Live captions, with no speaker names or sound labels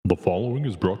The following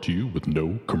is brought to you with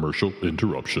no commercial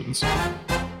interruptions.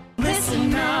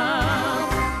 Listen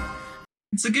up.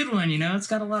 It's a good one, you know? It's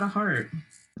got a lot of heart.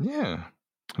 Yeah.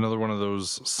 Another one of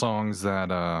those songs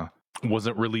that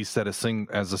wasn't released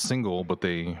as a single, but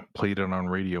they played it on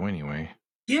radio anyway.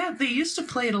 Yeah, they used to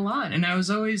play it a lot, and I was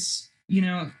always,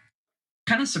 kind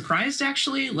of surprised,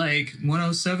 actually. Like,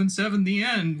 107.7 The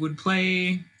End would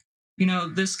play,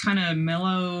 this kind of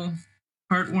mellow,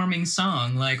 heartwarming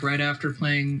song, like, right after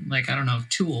playing, like, I don't know,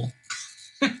 Tool.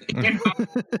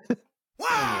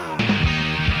 Wow!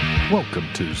 Welcome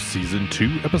to Season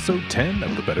 2, Episode 10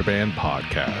 of the Better Band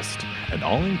Podcast, an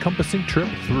all-encompassing trip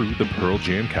through the Pearl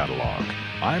Jam catalog.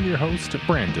 I'm your host,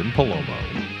 Brandon Palomo.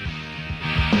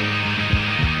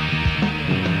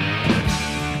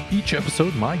 Each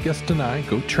episode, my guest and I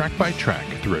go track by track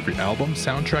through every album,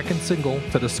 soundtrack, and single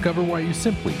to discover why you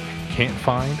simply can't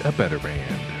find a better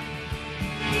band.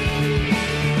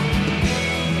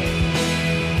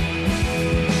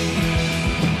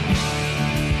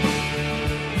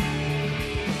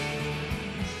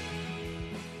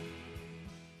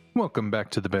 Welcome back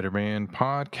to the Better Band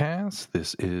Podcast.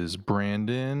 This is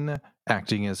Brandon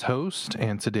acting as host,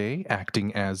 and today,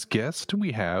 acting as guest,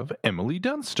 we have Emily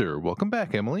Dunster. Welcome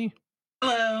back, Emily.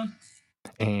 Hello.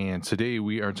 And today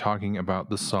we are talking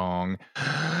about the song,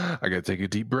 I gotta take a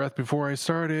deep breath before I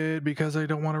start it because I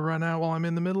don't want to run out while I'm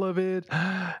in the middle of it.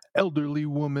 Elderly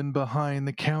Woman Behind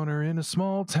the Counter in a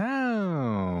Small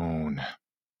Town.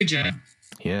 Good job.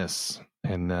 Yes,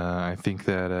 and I think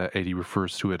that Eddie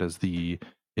refers to it as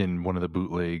in one of the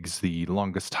bootlegs, the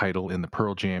longest title in the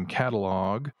Pearl Jam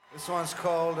catalog. This one's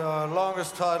called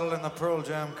Longest Title in the Pearl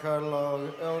Jam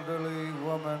Catalog, Elderly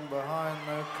Woman Behind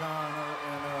the Counter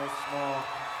in a Small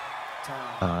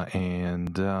Town.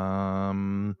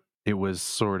 And it was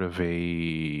sort of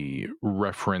a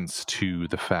reference to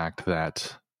the fact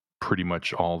that pretty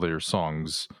much all their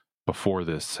songs before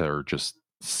this are just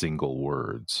single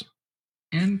words.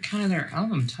 And kind of their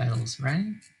album titles,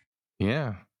 right?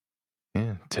 Yeah.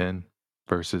 10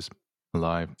 verses,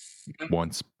 live,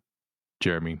 once,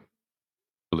 Jeremy,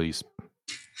 release,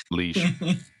 leash,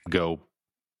 go.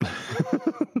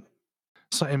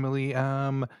 So Emily,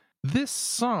 this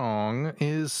song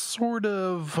is sort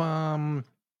of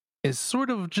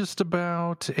just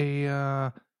about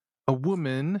a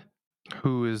woman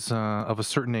who is of a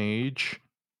certain age,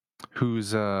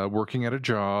 who's working at a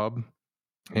job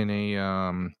in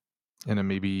a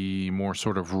maybe more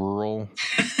sort of rural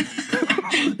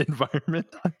environment.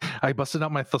 I busted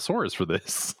out my thesaurus for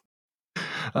this.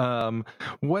 Let's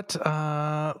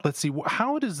see,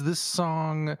 how does this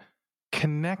song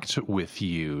connect with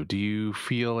you? Do you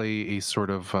feel a sort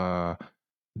of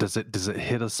does it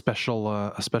hit a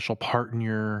special part in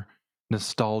your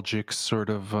nostalgic sort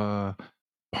of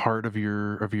part of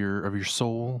your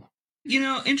soul?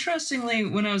 Interestingly,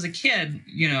 when I was a kid,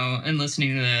 and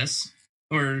listening to this,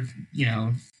 or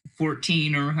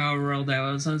 14 or however old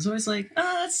I was always like,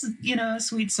 oh, that's a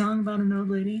sweet song about an old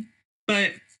lady.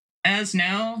 But as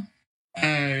now,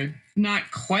 not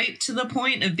quite to the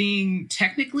point of being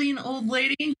technically an old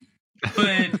lady,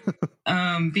 but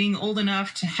being old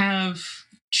enough to have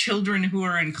children who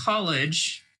are in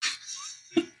college.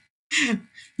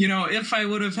 If I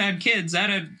would have had kids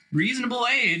at a reasonable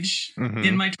age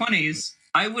in my 20s,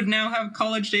 I would now have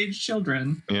college-age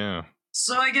children. Yeah.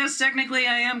 So I guess technically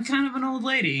I am kind of an old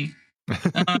lady.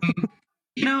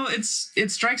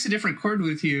 It strikes a different chord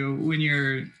with you when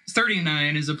you're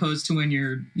 39 as opposed to when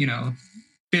you're,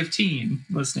 15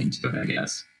 listening to it, I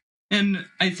guess. And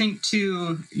I think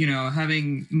too,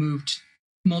 having moved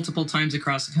multiple times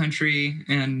across the country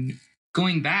and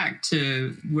going back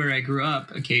to where I grew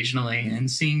up occasionally and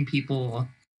seeing people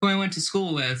who I went to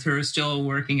school with who are still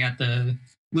working at the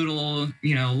little,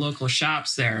 local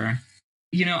shops there.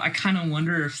 I kind of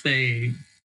wonder if they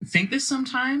think this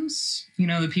sometimes,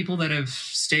 the people that have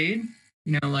stayed,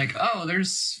 like, oh,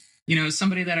 there's,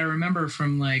 somebody that I remember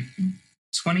from like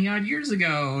 20 odd years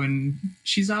ago and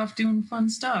she's off doing fun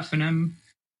stuff and I'm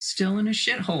still in a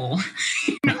shithole.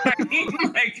 You know what I mean?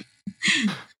 Like,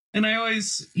 and I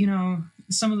always,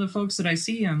 some of the folks that I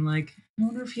see, I'm like, I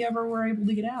wonder if you ever were able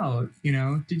to get out,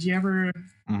 did you ever,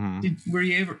 were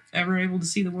you ever able to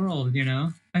see the world,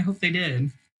 I hope they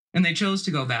did. And they chose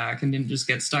to go back and didn't just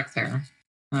get stuck there.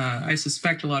 I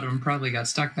suspect a lot of them probably got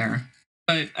stuck there.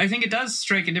 But I think it does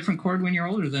strike a different chord when you're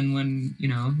older than when,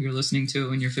 you're listening to it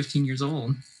when you're 15 years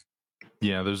old.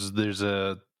 Yeah, there's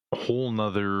a whole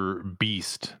nother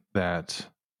beast that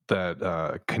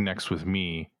connects with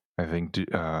me, I think,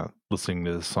 listening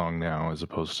to this song now as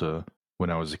opposed to when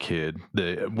I was a kid.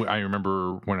 I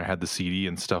remember when I had the CD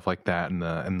and stuff like that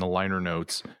and the liner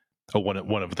notes,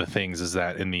 one of the things is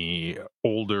that in the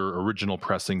older original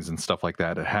pressings and stuff like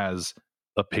that, it has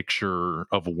a picture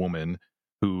of a woman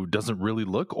who doesn't really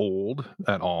look old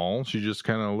at all. She just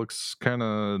kind of looks kind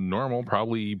of normal,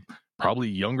 probably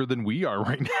younger than we are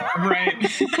right now.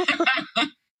 Right.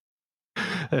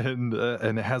 And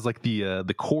it has like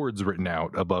the chords written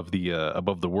out above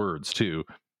the words too.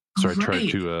 So I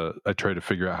tried to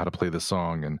figure out how to play the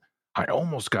song, and I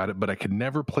almost got it, but I could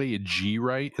never play a G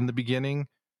right in the beginning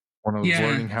when I was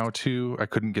learning how to. I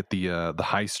couldn't get the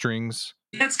high strings.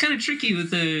 That's kind of tricky with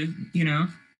the,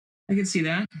 I can see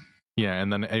that. Yeah,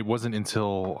 and then it wasn't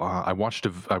until I was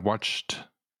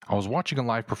watching a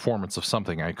live performance of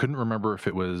something. I couldn't remember if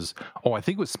it was, I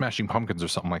think it was Smashing Pumpkins or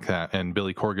something like that. And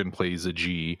Billy Corgan plays a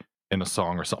G in a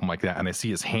song or something like that. And I see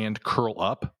his hand curl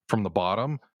up from the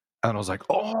bottom. And I was like,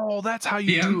 oh, that's how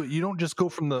you do it. You don't just go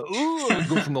from the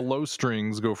low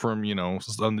strings, go from,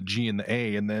 on the G and the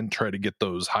A, and then try to get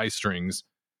those high strings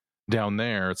down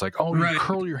there. It's like, you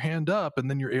curl your hand up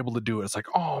and then you're able to do it. It's like,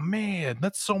 oh man,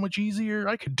 that's so much easier.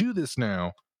 I could do this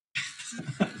now.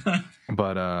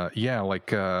 But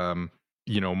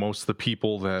most of the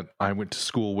people that I went to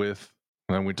school with,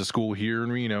 and I went to school here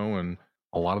in Reno, and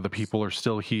a lot of the people are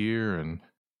still here, and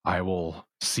I will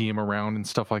see them around and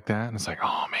stuff like that. And it's like,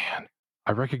 oh man,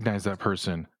 I recognize that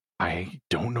person. I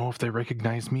don't know if they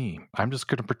recognize me. I'm just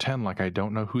going to pretend like I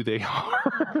don't know who they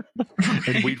are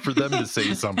and wait for them to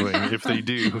say something if they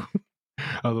do.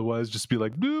 Otherwise, just be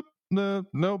like, bloop, no,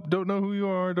 nope, don't know who you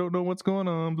are, don't know what's going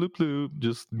on, bloop, bloop,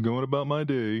 just going about my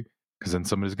day. Because then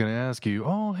somebody's going to ask you,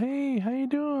 oh, hey, how you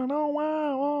doing? Oh,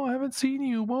 wow, oh, I haven't seen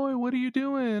you. Boy, what are you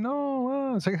doing? Oh,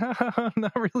 wow. It's like, I'm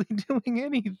not really doing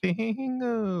anything.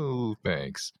 Oh,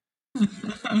 thanks.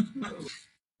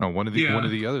 One of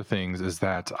the other things is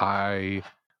that I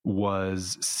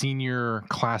was senior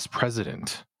class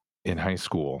president in high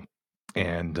school,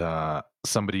 and I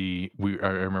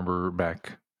remember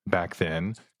back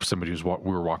then, we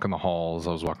were walking the halls.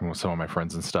 I was walking with some of my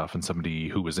friends and stuff, and somebody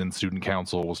who was in student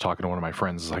council was talking to one of my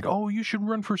friends. Is like, "Oh, you should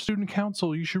run for student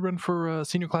council. You should run for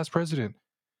senior class president."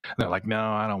 And they're like, no,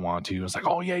 I don't want to. I was like,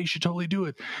 oh yeah, you should totally do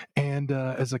it. And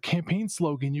as a campaign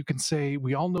slogan, you can say,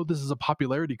 we all know this is a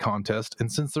popularity contest,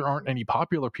 and since there aren't any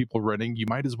popular people running, you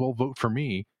might as well vote for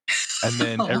me. And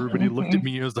then everybody looked at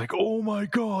me and was like, oh my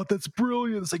God, that's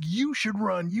brilliant. It's like, you should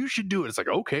run. You should do it. It's like,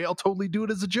 okay, I'll totally do it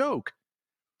as a joke.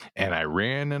 And I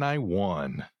ran and I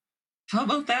won. How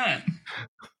about that?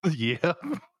 Yeah.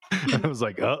 I was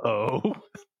like, uh-oh.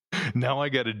 Now I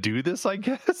got to do this, I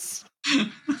guess.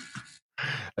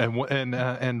 And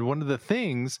one of the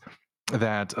things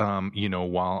that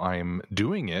while I'm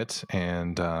doing it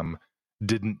and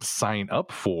didn't sign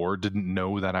up for, didn't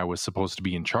know that I was supposed to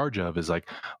be in charge of, is like,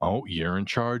 oh, you're in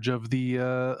charge of the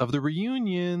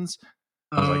reunions.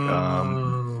 I was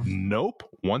like, nope.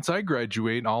 Once I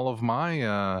graduate, all of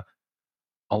my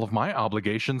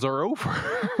obligations are over.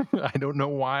 I don't know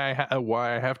why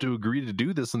I have to agree to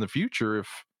do this in the future if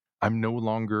I'm no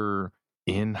longer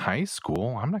in high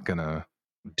school. I'm not gonna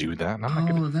do that. And I'm not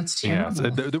gonna. That's terrible.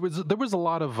 Yeah, there was a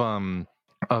lot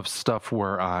of stuff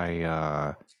where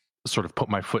I sort of put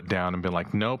my foot down and been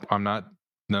like, nope, I'm not.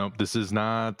 Nope, this is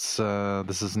not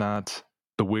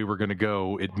the way we're gonna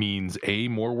go. It means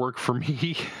more work for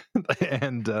me,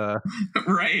 and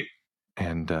right,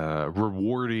 and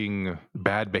rewarding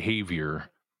bad behavior.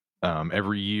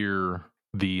 Every year,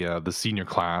 the senior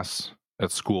class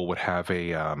at school would have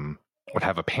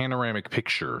a panoramic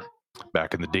picture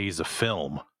back in the days of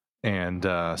film, and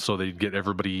so they'd get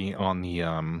everybody on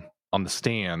the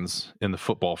stands in the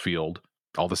football field,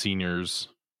 all the seniors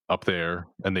up there,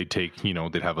 and they'd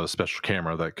have a special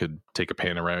camera that could take a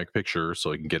panoramic picture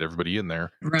so they can get everybody in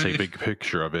there, take a big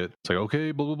picture of it. It's like,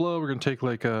 okay, blah blah blah, we're gonna take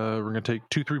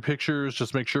 2-3 pictures,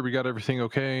 just make sure we got everything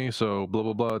okay, so blah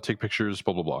blah blah, take pictures,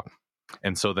 blah blah blah.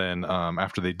 And so then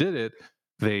after they did it,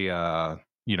 they a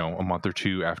month or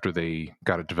two after they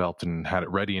got it developed and had it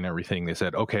ready and everything, they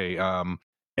said, okay,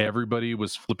 everybody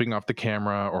was flipping off the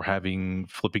camera or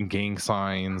flipping gang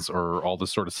signs or all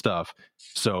this sort of stuff.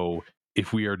 So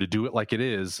if we are to do it like it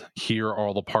is, here are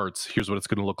all the parts. Here's what it's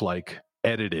going to look like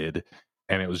edited.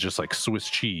 And it was just like Swiss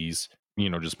cheese,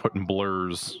 just putting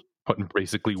blurs, putting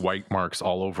basically white marks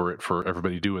all over it for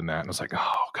everybody doing that. And it's like,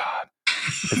 oh God.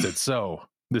 I said, so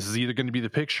this is either going to be the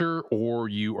picture or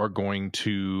you are going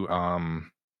to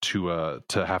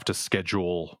have to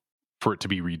schedule for it to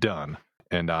be redone.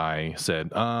 And I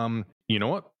said, you know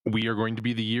what? We are going to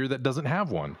be the year that doesn't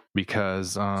have one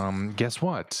because guess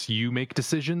what? You make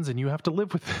decisions and you have to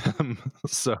live with them.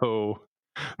 So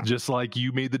just like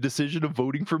you made the decision of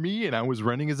voting for me and I was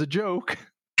running as a joke.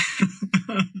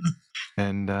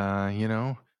 And,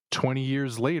 20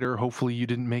 years later, hopefully you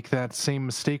didn't make that same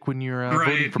mistake when you're voting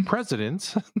Right. for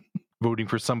president, voting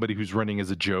for somebody who's running as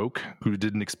a joke, who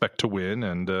didn't expect to win.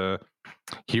 And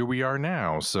here we are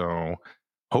now. So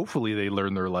hopefully they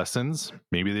learned their lessons.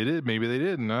 Maybe they did, maybe they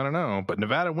didn't. I don't know. But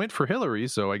Nevada went for Hillary,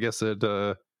 so I guess it...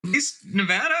 At least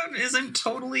Nevada isn't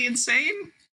totally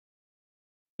insane.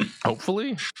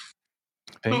 hopefully.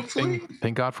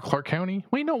 Thank God for Clark County.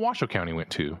 Wait, no, Washoe County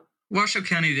went too. Washoe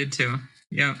County did too.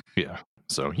 Yeah. Yeah.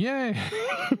 So, yay.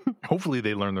 Hopefully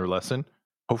they learned their lesson.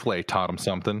 Hopefully I taught them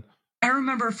something. I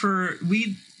remember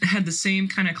we had the same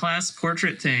kind of class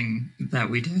portrait thing that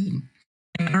we did.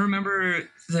 And I remember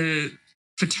the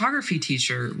photography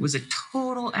teacher was a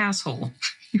total asshole.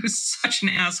 He was such an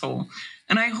asshole.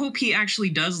 And I hope he actually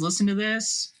does listen to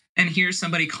this and hears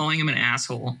somebody calling him an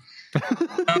asshole.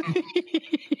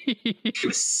 He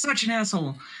was such an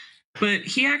asshole. But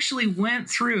he actually went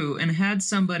through and had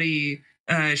somebody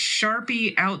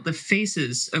Sharpie out the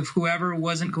faces of whoever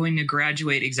wasn't going to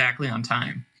graduate exactly on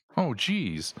time. Oh,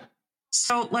 geez.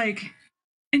 So,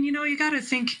 and you got to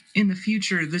think in the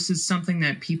future, this is something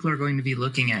that people are going to be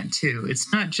looking at too.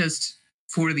 It's not just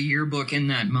for the yearbook in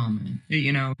that moment.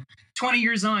 20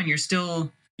 years on, you're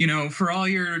still, for all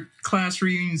your class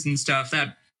reunions and stuff,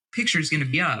 that picture is going to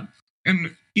be up.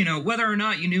 And, whether or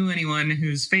not you knew anyone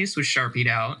whose face was Sharpied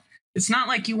out, it's not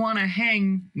like you want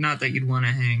to not that you'd want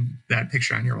to hang that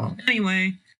picture on your wall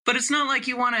anyway, but it's not like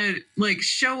you want to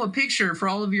show a picture for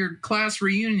all of your class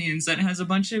reunions that has a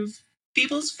bunch of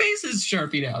people's faces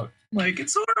Sharpied out.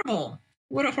 It's horrible.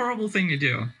 What a horrible thing to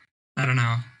do. I don't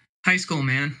know. High school,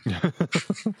 man.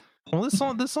 Well,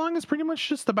 this song is pretty much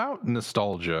just about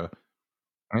nostalgia.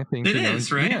 I think it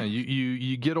is, right? Yeah,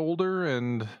 you get older,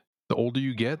 and the older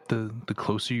you get, the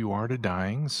closer you are to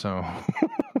dying. So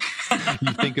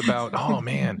you think about, oh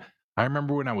man, I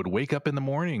remember when I would wake up in the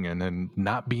morning and then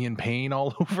not be in pain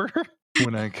all over.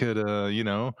 When I could,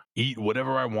 eat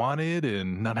whatever I wanted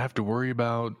and not have to worry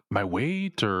about my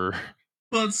weight or.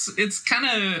 Well, it's kind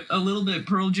of a little bit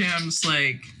Pearl Jam's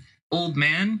old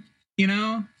man,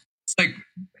 It's like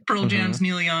Pearl Jam's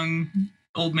Neil Young,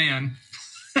 old man.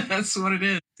 That's what it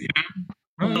is,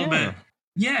 A little bit.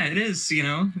 Yeah, it is,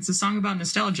 It's a song about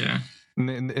nostalgia.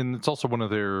 And it's also one of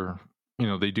their,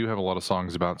 they do have a lot of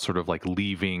songs about sort of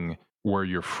leaving where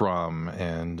you're from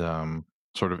and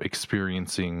sort of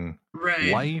experiencing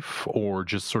life or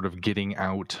just sort of getting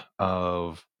out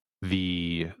of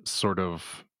the sort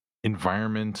of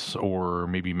environment or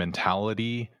maybe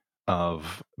mentality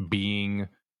of being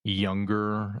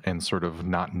younger and sort of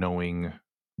not knowing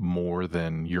more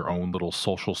than your own little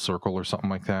social circle or something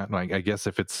like that. I guess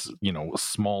if it's, a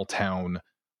small town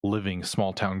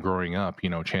growing up,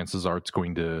 chances are it's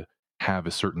going to have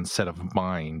a certain set of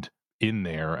mind in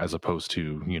there as opposed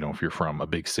to, if you're from a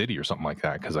big city or something like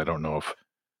that. Because I don't know if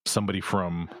somebody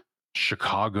from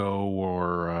Chicago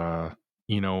or,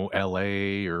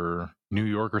 LA or New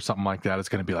York or something like that is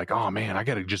going to be like, oh man, I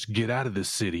got to just get out of this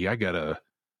city. I got to,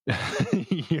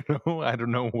 I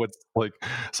don't know what's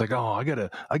it's like, oh, I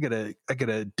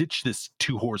gotta ditch this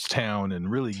 2-horse town and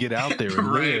really get out there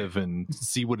and live and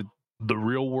see what the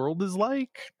real world is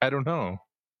like. I don't know.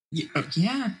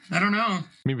 Yeah, I don't know.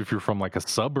 Maybe if you're from a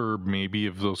suburb, maybe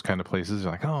of those kind of places,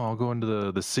 you're like, oh, I'll go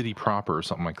into the city proper or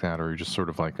something like that. Or you're just sort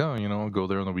of like, oh, I'll go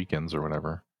there on the weekends or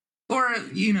whatever. Or,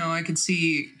 I could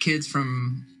see kids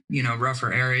from,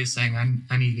 rougher areas saying,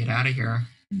 I need to get out of here,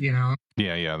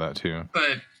 Yeah, that too.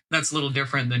 But that's a little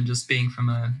different than just being from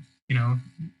a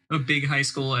big high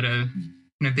school in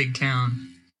a big town.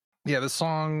 Yeah, the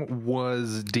song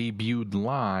was debuted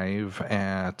live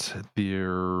at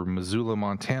their Missoula,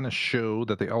 Montana show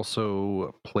that they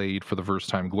also played for the first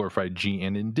time, Glorified G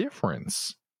and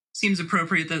Indifference. Seems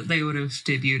appropriate that they would have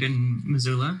debuted in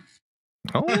Missoula.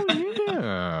 Oh,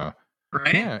 yeah.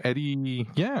 Right? Yeah,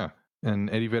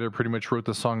 Eddie Vedder pretty much wrote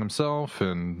the song himself,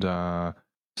 and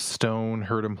Stone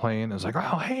heard him playing and was like,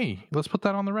 oh, hey, let's put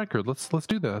that on the record. Let's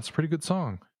do that. That's a pretty good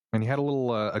song. And he had a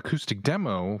little acoustic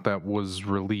demo that was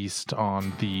released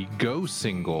on the Go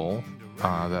single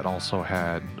that also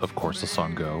had, of course, the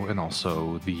song Go and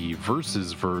also the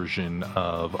Versus version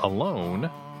of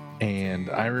Alone. And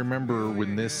I remember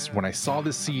when I saw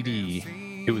this CD,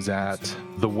 it was at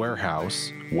the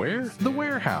Warehouse. Where? The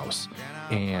Warehouse.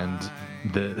 And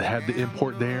had the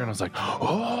import there, and I was like,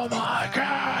 oh my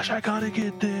gosh, I gotta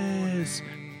get this.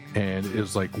 And it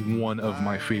was one of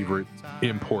my favorite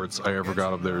imports I ever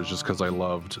got of theirs, just because I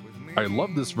love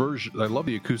this version. I love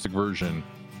the acoustic version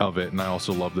of it, and I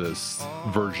also love this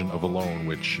version of Alone,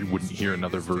 which you wouldn't hear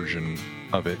another version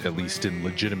of it, at least in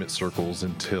legitimate circles,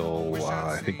 until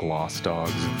I think Lost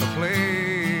Dogs. A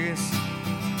place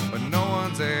where no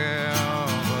one's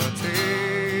ever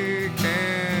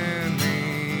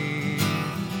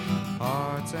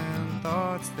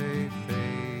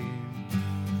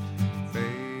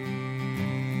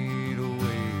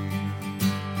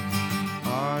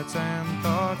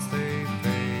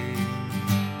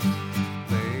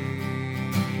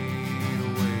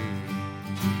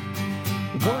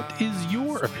What is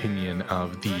your opinion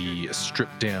of the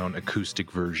stripped down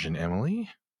acoustic version, Emily?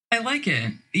 I like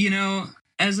it. You know,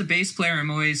 as a bass player,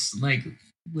 I'm always like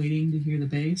waiting to hear the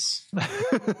bass.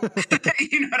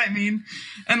 You know what I mean?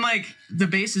 And like the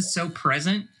bass is so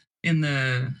present in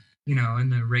the, you know, in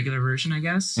the regular version, I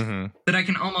guess, that I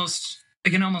can almost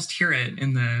hear it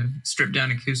in the stripped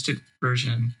down acoustic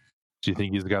version. Do you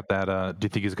think he's got that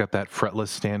fretless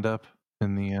stand up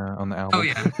in the on the album? Oh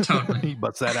yeah, totally. He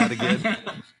busts that out again.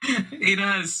 He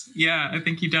does. Yeah, I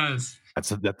think he does.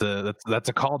 That's a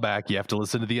callback. You have to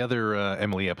listen to the other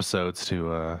Emily episodes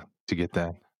to get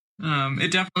that.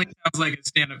 It definitely sounds like a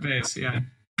stand-up bass. Yeah.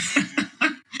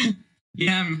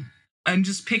 Yeah, I'm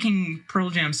just picking Pearl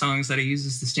Jam songs that I use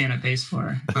as the stand-up bass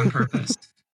for on purpose.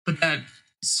 But that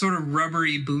sort of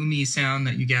rubbery, boomy sound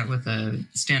that you get with a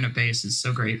stand-up bass is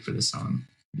so great for this song.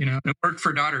 You know, it worked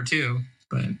for Daughter too,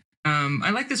 but I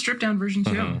like the stripped down version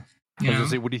too. I was gonna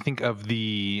say, what do you think of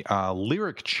the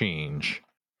lyric change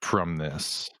from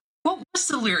this? What was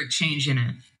the lyric change in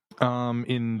it?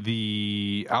 In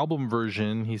the album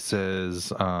version, he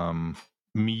says,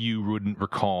 "Me you wouldn't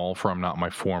recall, for I'm not my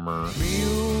former." Me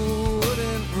you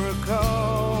wouldn't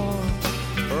recall,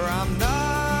 or I'm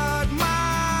not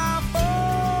my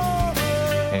former.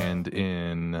 And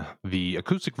in the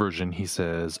acoustic version, he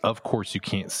says, "Of course you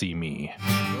can't see me."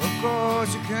 Of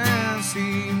course you can't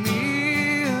see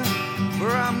me,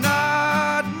 for I'm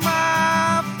not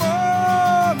my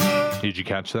former. Did you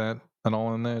catch that at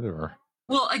all in that, or?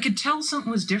 Well, I could tell something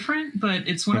was different, but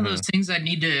it's one of those things I'd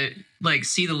need to like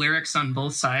see the lyrics on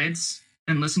both sides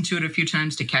and listen to it a few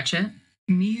times to catch it.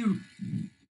 Me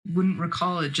wouldn't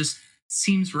recall. It just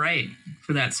seems right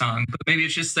for that song, but maybe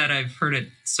it's just that I've heard it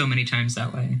so many times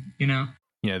that way, you know?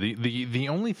 Yeah, the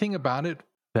only thing about it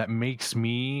that makes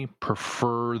me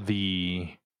prefer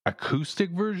the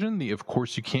acoustic version, the "Of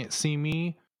Course You Can't See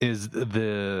Me," is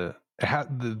they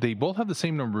both have the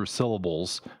same number of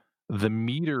syllables. The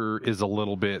meter is a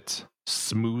little bit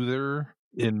smoother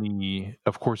in the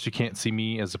 "Of Course You Can't See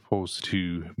Me" as opposed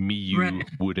to "Me You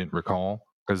Wouldn't Recall,"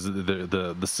 because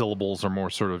the syllables are more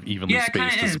sort of evenly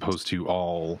spaced as opposed to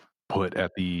all put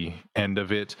at the end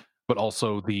of it. But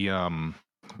also the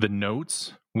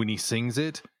notes, when he sings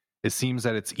it, it seems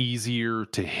that it's easier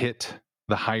to hit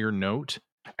the higher note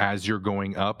as you're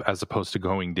going up as opposed to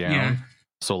going down. Yeah.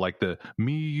 So like the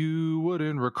 "Me You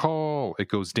Wouldn't Recall," it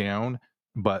goes down.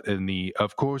 But in the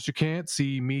 "Of Course You Can't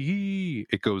See Me,"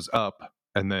 it goes up,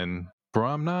 and then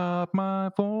 "From not my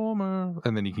former,"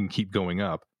 and then you can keep going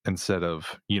up instead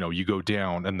of, you know, you go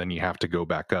down and then you have to go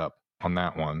back up on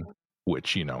that one,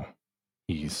 which, you know,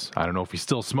 I don't know if he's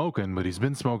still smoking, but he's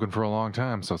been smoking for a long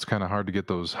time, so it's kind of hard to get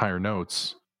those higher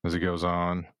notes as it goes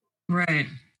on. Right.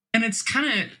 And it's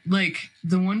kind of like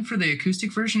the one for the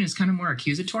acoustic version is kind of more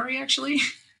accusatory, actually.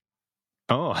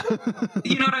 Oh.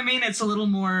 You know what I mean? It's a little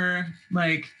more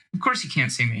like, of course you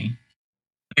can't see me.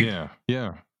 Like,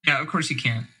 Yeah, of course you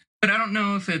can't. But I don't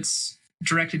know if it's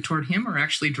directed toward him or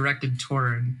actually directed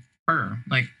toward her.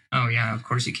 Like, oh yeah, of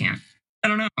course you can't. I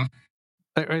don't know.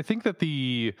 I think that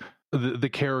the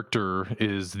character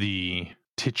is the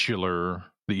titular,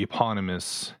 the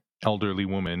eponymous elderly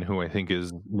woman who I think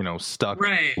is, you know, stuck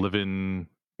living,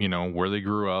 you know, where they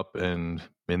grew up and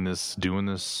doing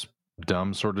this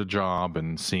dumb sort of job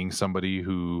and seeing somebody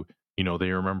who, you know, they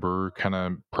remember kind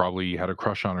of probably had a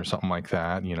crush on or something like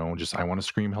that, you know, just, I want to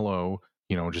scream hello,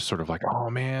 you know, just sort of like, oh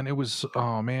man,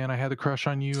 I had a crush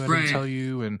on you, I didn't tell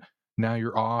you, and now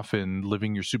you're off and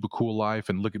living your super cool life,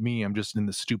 and look at me, I'm just in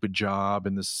this stupid job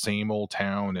in this same old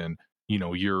town, and, you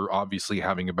know, you're obviously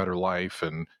having a better life,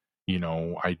 and, you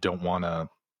know, I don't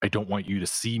want you to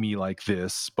see me like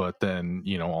this, but then,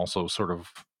 you know, also sort of,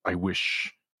 I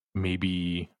wish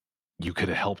maybe you could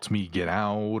have helped me get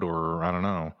out, or I don't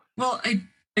know. Well,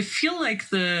 I feel like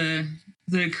the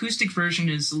acoustic version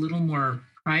is a little more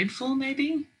prideful,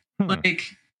 maybe.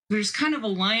 Like there's kind of a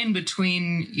line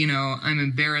between, you know, I'm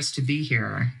embarrassed to be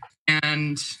here,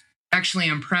 and actually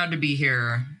I'm proud to be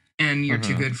here, and you're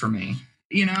too good for me.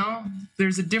 You know,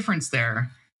 there's a difference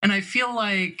there. And I feel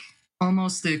like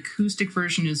almost the acoustic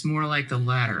version is more like the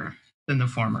latter than the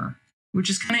former,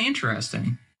 which is kind of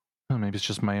interesting. Well, maybe it's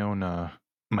just my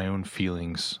own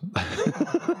feelings.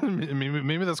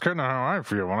 maybe that's kind of how I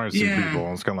feel when I see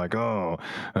people. It's kind of like, oh,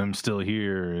 I'm still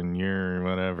here and you're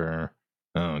whatever.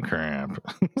 Oh crap.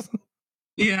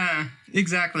 Yeah,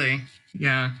 exactly.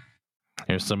 Yeah.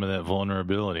 There's some of that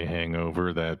vulnerability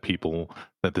hangover that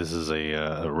this is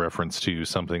a reference to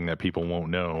something that people won't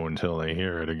know until they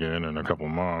hear it again in a couple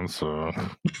months. So.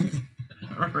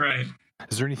 Right.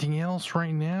 Is there anything else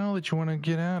right now that you want to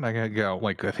get at? I got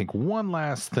like, I think one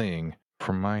last thing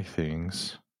from my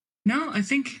things. No, I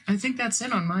think that's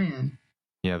it on my end.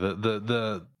 Yeah,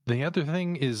 the other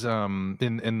thing is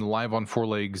in live on four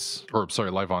legs, or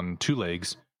sorry, live on two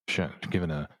legs.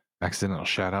 Giving a accidental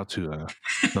shout out to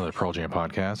another Pearl Jam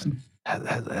podcast.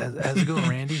 How's it going,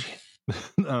 Randy?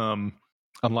 On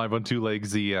live on two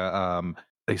legs,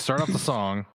 they start off the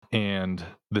song, and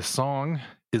the song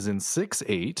is in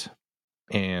 6/8,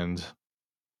 and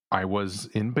I was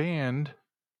in band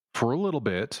for a little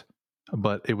bit,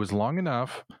 but it was long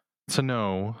enough to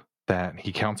know that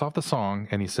he counts off the song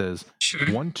and he says, Sure.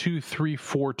 1, 2, 3,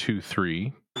 4, 2,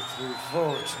 3. 3,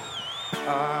 4,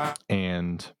 2.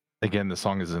 And again, the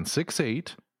song is in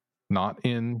 6/8, not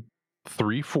in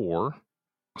 3/4.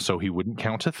 So he wouldn't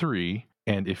count to 3.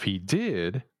 And if he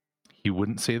did, he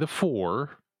wouldn't say the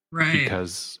 4 Right.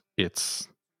 because it's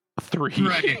 3.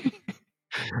 Right.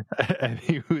 And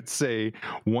he would say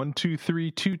 1, 2,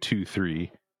 3, 2, 2,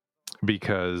 3,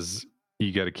 because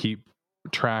you got to keep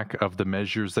track of the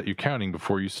measures that you're counting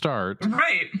before you start.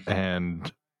 Right.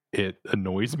 And it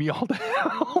annoys me all the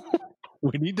hell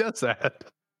when he does that.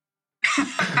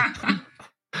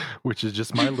 Which is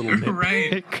just my little nitpick.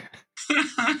 Right.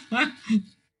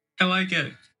 I like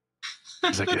it.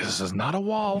 He's like, this is not a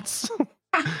waltz.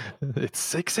 It's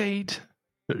 6/8.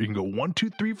 You can go 1, 2,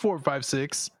 3, 4, 5,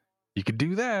 6. You could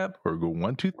do that, or go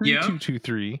 1, 2, 3, Yep. 2, 2,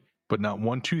 3, but not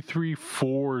 1, 2, 3,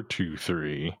 4, 2,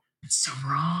 3. It's so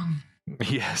wrong.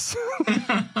 Yes.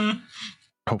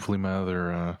 Hopefully, my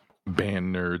other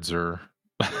band nerds are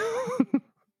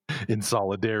in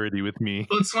solidarity with me.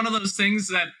 Well, it's one of those things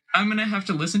that I'm going to have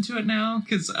to listen to it now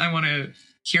because I want to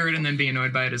hear it and then be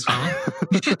annoyed by it as well.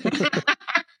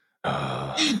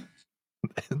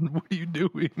 What are you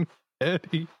doing,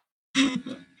 Eddie?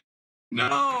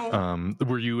 No.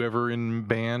 Were you ever in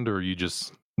band, or you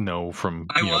just know from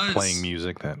playing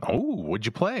music that? Oh, what'd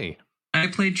you play? I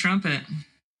played trumpet.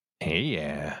 Hey,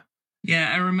 yeah.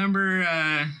 Yeah, I remember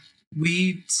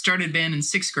we started band in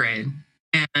 6th grade.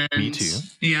 And me too.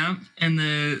 Yeah, and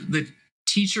the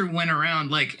teacher went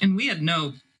around and we had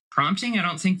no prompting. I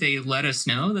don't think they let us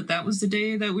know that was the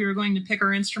day that we were going to pick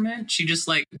our instrument. She just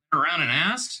went around and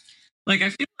asked. I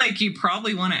feel like you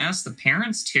probably want to ask the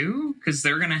parents too, because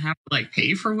they're gonna have to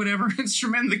pay for whatever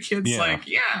instrument the kid's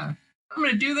yeah, I'm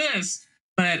gonna do this.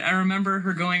 But I remember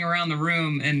her going around the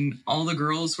room and all the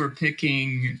girls were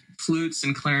picking flutes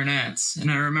and clarinets. And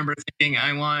I remember thinking,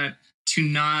 I want to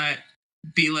not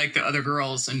be like the other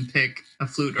girls and pick a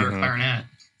flute or a clarinet.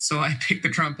 So I picked the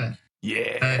trumpet.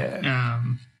 Yeah. But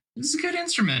it's a good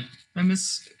instrument.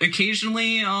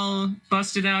 Occasionally I'll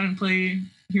bust it out and play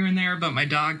here and there, but my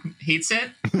dog hates it.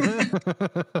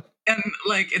 And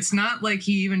it's not like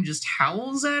he even just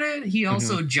howls at it. He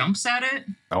also jumps at it.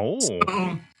 Oh.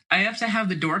 So I have to have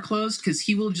the door closed because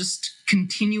he will just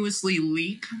continuously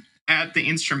leap at the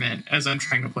instrument as I'm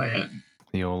trying to play it.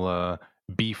 The old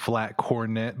B flat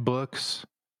cornet books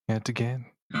yet again.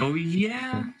 Oh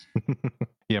yeah.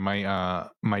 Yeah,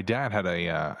 my dad had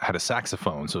a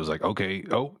saxophone, so it was like, okay,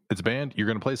 it's a band, you're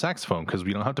gonna play saxophone because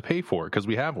we don't have to pay for it because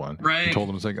we have one. Right. I told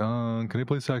him, it's like, can I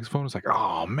play saxophone? It's like,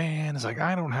 oh man, it's like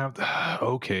I don't have.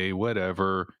 Okay,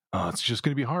 whatever. It's just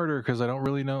gonna be harder because I don't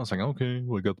really know. It's like, okay,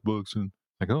 well, I got the books, and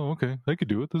like, oh, okay, I could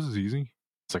do it. This is easy.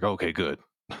 It's like, okay, good,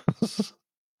 because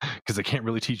I can't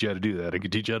really teach you how to do that. I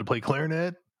could teach you how to play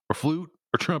clarinet or flute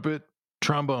or trumpet,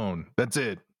 trombone. That's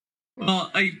it.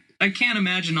 Well, I can't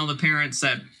imagine all the parents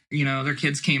that, their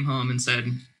kids came home and said,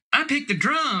 I picked the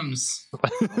drums.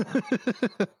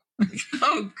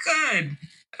 Oh, good.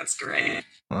 That's great.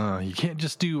 You can't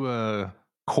just do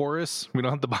chorus. We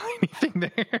don't have to buy anything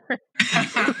there.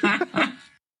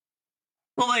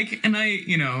 Well,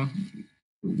 and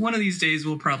one of these days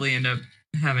we'll probably end up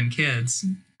having kids,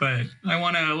 but I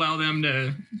want to allow them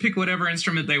to pick whatever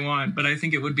instrument they want, but I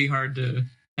think it would be hard to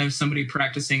have somebody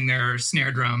practicing their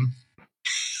snare drum.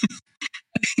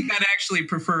 I think I'd actually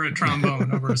prefer a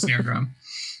trombone over a snare drum.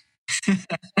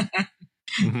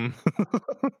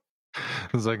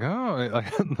 It's like, I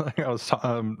was,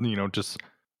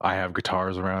 I have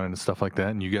guitars around and stuff like that,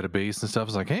 and you get a bass and stuff.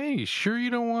 It's like, hey, sure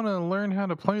you don't want to learn how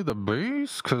to play the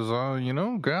bass? Because,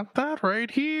 got that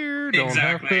right here. Don't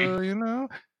have to,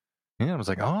 Yeah, I was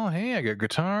like, oh, hey, I got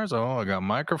guitars. Oh, I got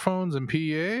microphones and PA.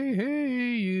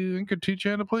 Hey, I could teach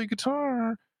you how to play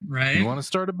guitar. Right. You want to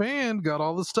start a band? Got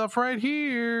all the stuff right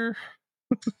here.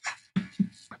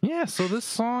 Yeah, so this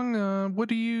song, how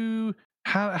do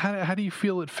you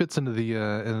feel it fits into the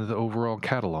overall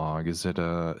catalog? Is it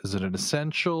an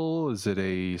essential? Is it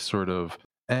a sort of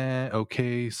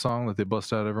okay song that they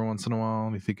bust out every once in a while?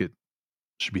 Do you think it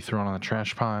should be thrown on the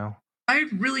trash pile? I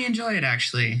really enjoy it,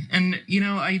 actually. And,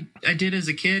 I did as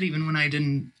a kid, even when I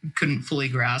couldn't fully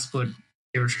grasp what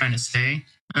they were trying to say.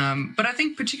 But I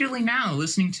think particularly now,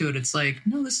 listening to it, it's like,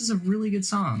 no, this is a really good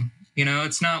song.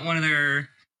 It's not one of their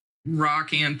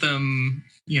rock anthem,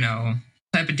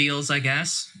 type of deals, I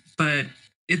guess. But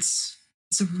it's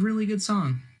a really good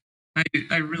song.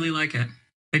 I really like it.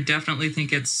 I definitely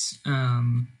think it's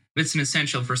an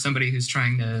essential for somebody who's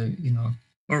trying to,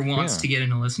 or wants to get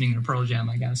into listening to Pearl Jam,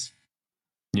 I guess.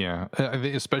 Yeah,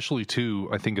 especially too,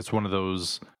 I think it's one of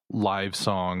those live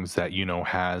songs that,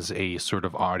 has a sort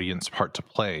of audience part to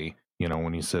play,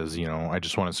 when he says, I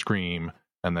just want to scream,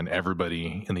 and then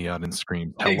everybody in the audience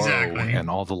screams hello, Exactly. and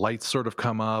all the lights sort of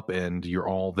come up, and you're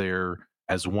all there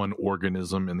as one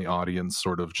organism in the audience,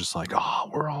 sort of just like, oh,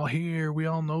 we're all here, we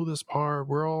all know this part,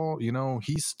 we're all,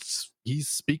 he's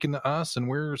speaking to us, and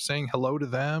we're saying hello to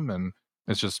them, and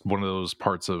it's just one of those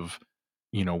parts of,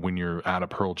 when you're at a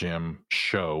Pearl Jam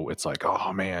show, it's like,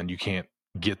 oh man, you can't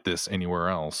get this anywhere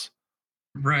else.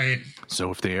 Right.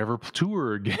 So if they ever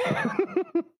tour again,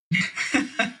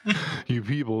 you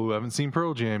people who haven't seen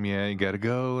Pearl Jam yet, you got to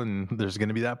go, and there's going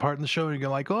to be that part in the show, and you're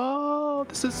like, oh,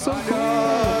 this is so cool.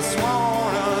 I just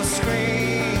wanna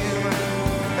scream,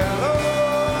 hello.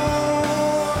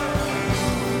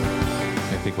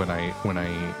 I think when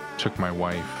I took my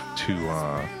wife to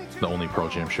the only Pearl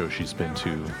Jam show she's been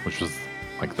to, which was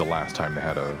like the last time they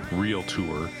had a real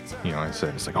tour, I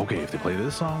said, it's like, okay, if they play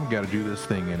this song, we got to do this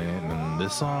thing in it, and then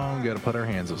this song, we got to put our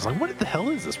hands up. It's like, what the hell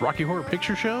is this, Rocky Horror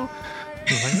Picture Show?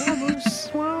 I was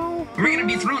like, well, are we gonna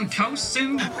be throwing toast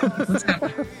soon? What's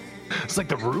happening? It's like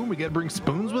The Room, we got to bring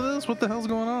spoons with us? What the hell's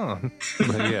going on?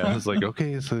 But yeah, it's like,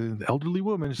 okay, it's an elderly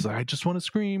woman. She's like, I just want to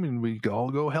scream, and we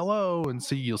all go hello, and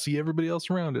you'll see everybody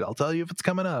else around it. I'll tell you if it's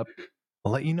coming up.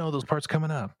 I'll let you know those parts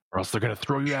coming up, or else they're going to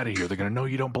throw you out of here. They're going to know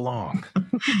you don't belong.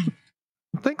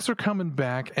 Thanks for coming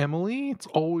back, Emily. It's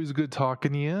always good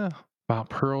talking to you about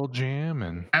Pearl Jam.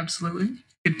 And absolutely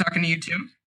good talking to you too.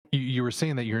 You were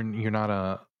saying that you're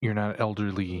not an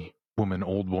elderly woman,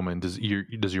 old woman. Does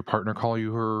your partner call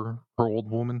you her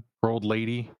old woman, her old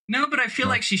lady? No, but I feel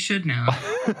like she should now.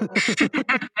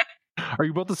 Are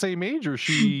you both the same age, or is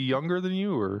she younger than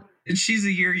you? Or she's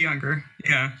a year younger.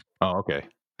 Yeah. Oh, okay.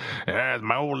 Yeah, it's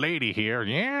my old lady here.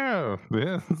 Yeah.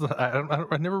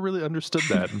 I never really understood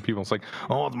that. And people, it's like,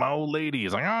 oh, it's my old lady.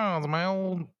 It's like, oh, it's my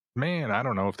old man. I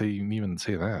don't know if they even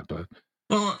say that, but.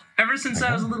 Well, ever since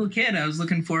I was a little kid, I was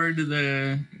looking forward to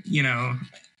the,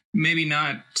 maybe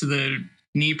not to the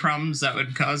knee problems that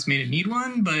would cause me to need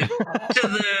one, but to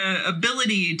the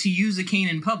ability to use a cane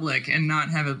in public and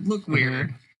not have it look weird.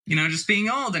 Mm-hmm. Just being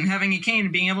old and having a cane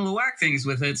and being able to whack things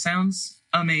with it sounds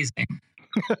amazing.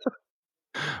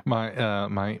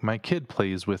 My kid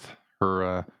plays with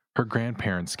her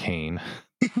grandparents' cane.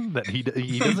 That he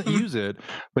doesn't use it,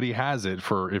 but he has it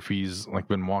for if he's like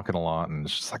been walking a lot, and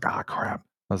it's just like, crap,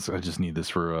 I just need this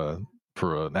for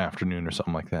an afternoon or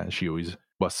something like that. And she always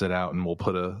busts it out, and we'll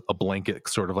put a blanket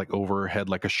sort of like over her head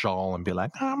like a shawl, and be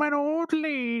like, I'm an old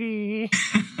lady.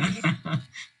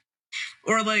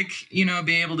 Or like,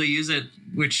 being able to use it,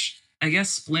 which I guess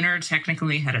Splinter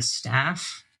technically had a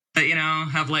staff that,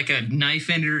 have like a knife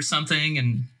in it or something.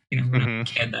 And, when I was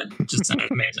a kid, that just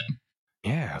sounded amazing.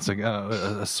 Yeah, it's like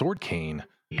a sword cane.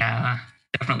 Yeah,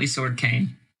 definitely sword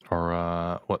cane.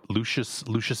 Or what Lucius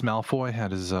Malfoy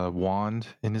had his wand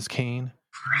in his cane.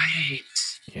 Right.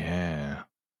 Yeah,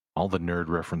 all the nerd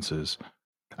references.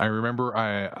 I remember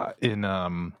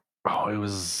it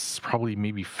was probably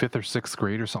maybe 5th or 6th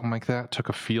grade or something like that. Took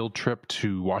a field trip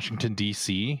to Washington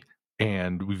D.C.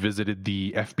 and we visited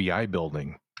the FBI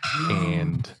building.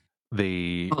 And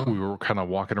we were kind of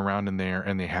walking around in there,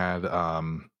 and they had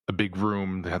a big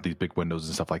room. They had these big windows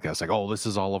and stuff like that. It's like, oh, this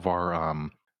is all of our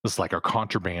this is like our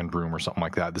contraband room or something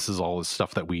like that. This is all the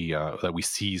stuff that we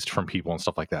seized from people and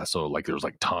stuff like that. So like there was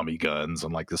like Tommy guns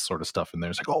and like this sort of stuff in there.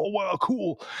 It's like, oh wow,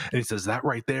 cool. And he says, that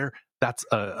right there, that's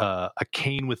a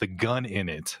cane with a gun in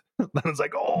it. And it's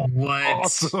like, oh, what?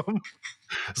 Awesome.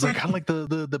 It's like kind of like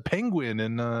the penguin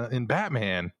in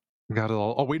Batman. Got it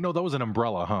all. Oh wait, no, that was an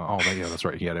umbrella, huh? Oh yeah, that's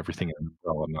right. He had everything in an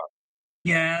umbrella.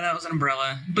 Yeah, that was an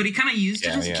umbrella. But he kind of used it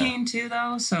as a cane too,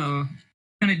 though. So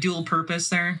kind of dual purpose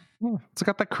there. Yeah, it's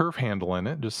got that curve handle in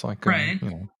it, just like right.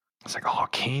 It's like, oh,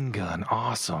 cane gun,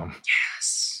 awesome.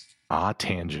 Yes.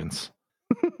 Tangents.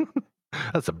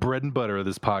 That's the bread and butter of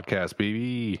this podcast,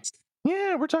 baby.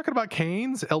 Yeah, we're talking about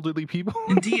canes, elderly people.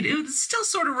 Indeed, it's still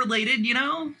sort of related,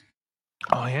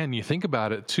 Oh yeah, and you think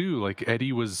about it too. Like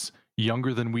Eddie was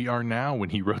younger than we are now when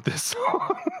he wrote this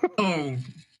song. Oh,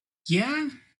 yeah.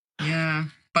 Yeah,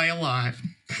 by a lot.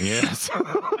 Yes.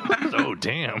 Oh,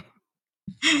 damn.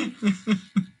 I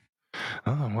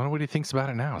wonder what he thinks about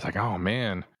it now. It's like, oh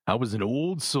man, I was an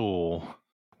old soul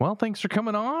Well, thanks for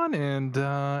coming on, and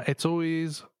it's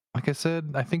always, like I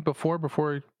said, I think before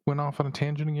I went off on a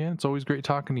tangent again, it's always great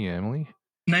talking to you, Emily.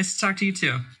 Nice to talk to you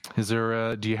too. Is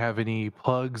there, do you have any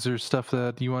plugs or stuff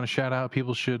that you want to shout out?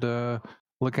 People should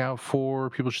look out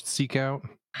for, people should seek out?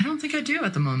 I don't think I do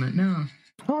at the moment, no.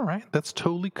 All right, that's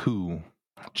totally cool.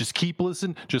 Just keep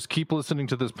listening to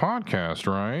this podcast,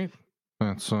 right?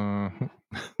 That's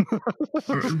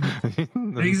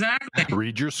Exactly.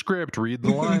 Read your script, read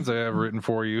the lines I have written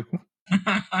for you.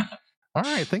 All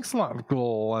right, thanks a lot,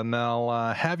 Nicole, and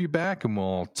I'll have you back and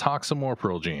we'll talk some more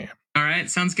Pearl Jam. All right,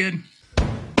 sounds good.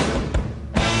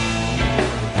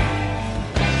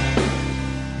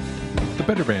 The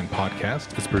Better Band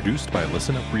Podcast is produced by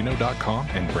listenupreno.com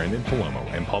and Brandon Palomo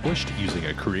and published using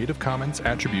a Creative Commons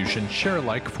Attribution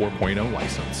Share-alike 4.0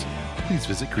 license. Please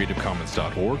visit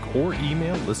creativecommons.org or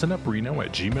email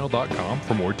listenupreno@gmail.com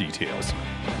for more details.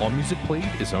 All music played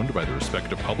is owned by the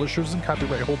respective publishers and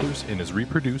copyright holders and is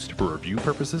reproduced for review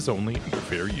purposes only under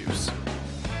fair use.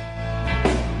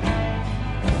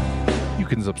 You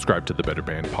can subscribe to the Better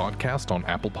Band Podcast on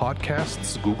Apple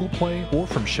Podcasts, Google Play, or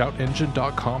from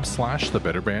shoutengine.com/The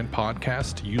Better Band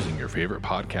Podcast using your favorite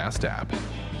podcast app.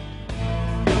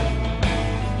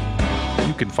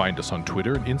 You can find us on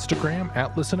Twitter and Instagram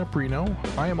at ListenUpReno.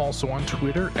 I am also on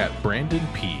Twitter at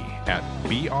BrandonP, at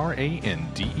BRANDENP.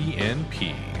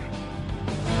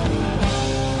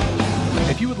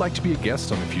 If you would like to be a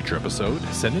guest on a future episode,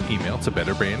 send an email to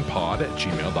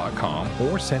betterbandpod@gmail.com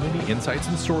or send any insights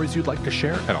and stories you'd like to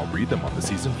share, and I'll read them on the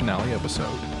season finale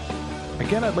episode.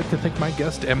 Again, I'd like to thank my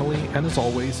guest, Emily, and as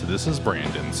always, this is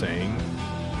Brandon saying,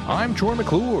 I'm Troy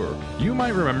McClure. You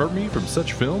might remember me from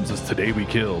such films as Today We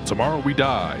Kill, Tomorrow We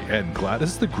Die, and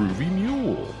Gladys the Groovy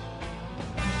Mule.